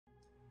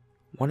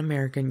One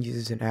American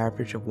uses an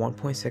average of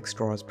 1.6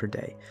 straws per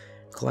day.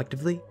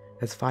 Collectively,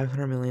 that's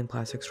 500 million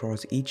plastic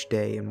straws each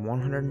day and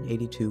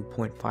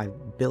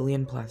 182.5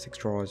 billion plastic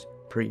straws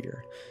per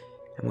year.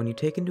 And when you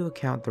take into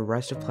account the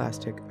rest of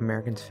plastic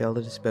Americans fail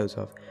to dispose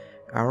of,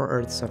 our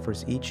Earth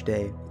suffers each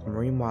day, with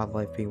marine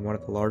wildlife being one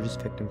of the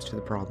largest victims to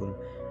the problem.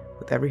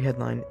 With every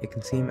headline, it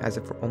can seem as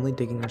if we're only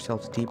digging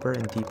ourselves deeper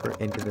and deeper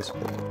into this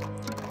hole.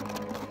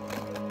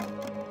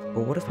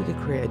 But what if we could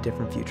create a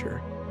different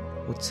future?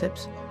 With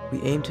SIPs,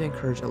 we aim to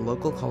encourage a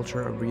local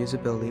culture of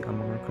reusability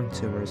among our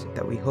consumers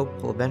that we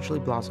hope will eventually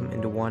blossom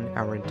into one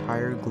our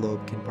entire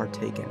globe can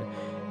partake in.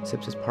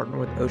 SIPs has partnered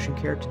with Ocean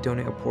Care to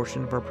donate a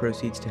portion of our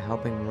proceeds to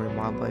helping marine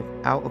wildlife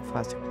out of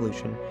plastic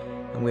pollution,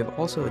 and we have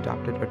also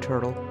adopted a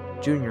turtle,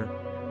 Junior,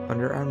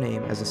 under our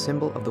name as a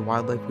symbol of the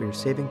wildlife we are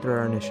saving through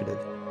our initiative.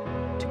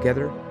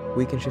 Together,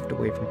 we can shift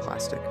away from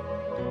plastic.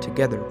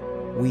 Together,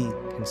 we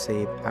can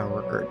save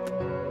our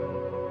Earth.